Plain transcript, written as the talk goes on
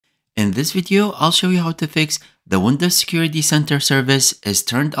In this video, I'll show you how to fix the Windows Security Center service is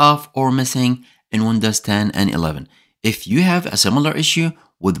turned off or missing in Windows 10 and 11. If you have a similar issue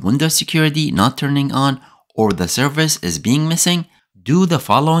with Windows Security not turning on or the service is being missing, do the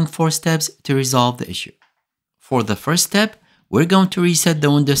following 4 steps to resolve the issue. For the first step, we're going to reset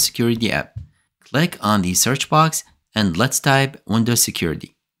the Windows Security app. Click on the search box and let's type Windows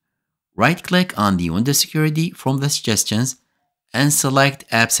Security. Right-click on the Windows Security from the suggestions and select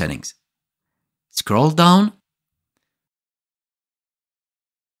App Settings. Scroll down,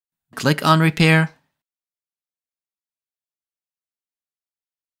 click on Repair,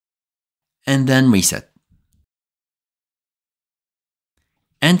 and then Reset.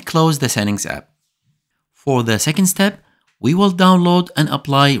 And close the Settings app. For the second step, we will download and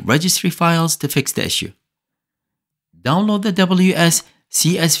apply registry files to fix the issue. Download the Wscsvc.dll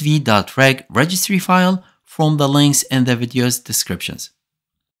registry file from the links in the video's descriptions.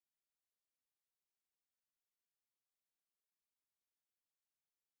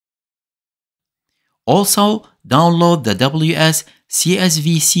 Also, download the Wscsvc.dll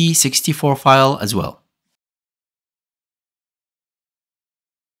file as well.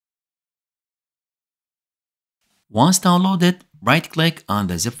 Once downloaded, right-click on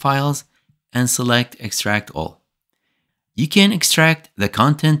the zip files and select Extract All. You can extract the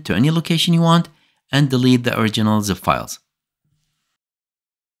content to any location you want and delete the original zip files.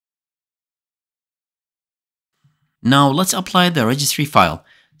 Now let's apply the registry file.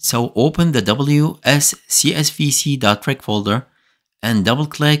 So open the Wscsvc.dll folder and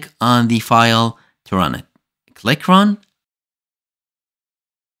double-click on the file to run it. Click Run,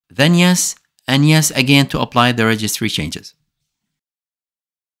 then Yes, and Yes again to apply the registry changes.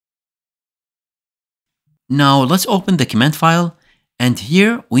 Now let's open the command file, and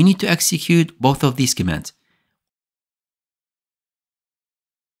here we need to execute both of these commands.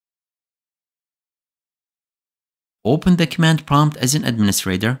 Open the command prompt as an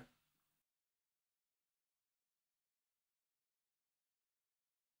administrator.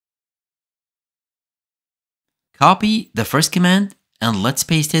 Copy the first command and let's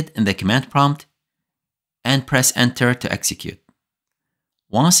paste it in the command prompt and press Enter to execute.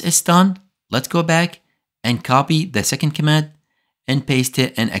 Once it's done, let's go back and copy the second command and paste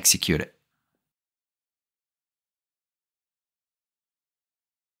it and execute it.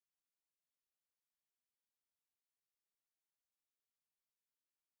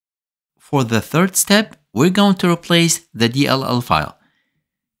 For the third step, we're going to replace the DLL file.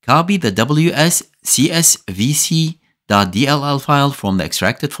 Copy the Wscsvc.dll file from the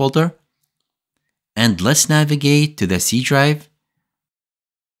extracted folder, and let's navigate to the C drive,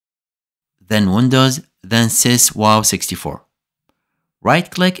 then Windows, then Wscsvc.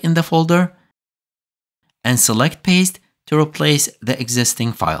 Right-click in the folder and select Paste to replace the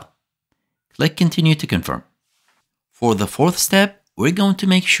existing file. Click Continue to confirm. For the fourth step, we're going to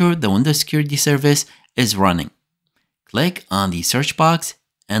make sure the Windows Security Service is running. Click on the search box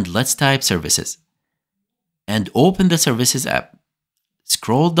and let's type Services. And open the Services app.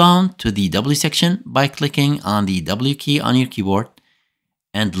 Scroll down to the W section by clicking on the W key on your keyboard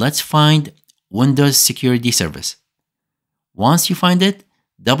and let's find Windows Security Service. Once you find it,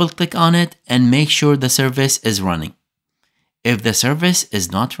 double-click on it and make sure the service is running. If the service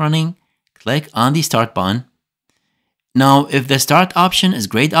is not running, click on the Start button. Now, if the Start option is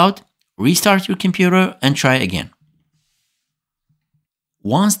grayed out, restart your computer and try again.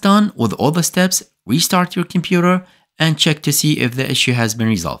 Once done with all the steps, restart your computer and check to see if the issue has been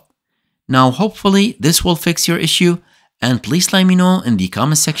resolved. Now, hopefully, this will fix your issue, and please let me know in the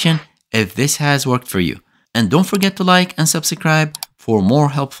comment section if this has worked for you. And don't forget to like and subscribe for more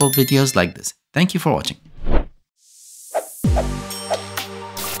helpful videos like this. Thank you for watching.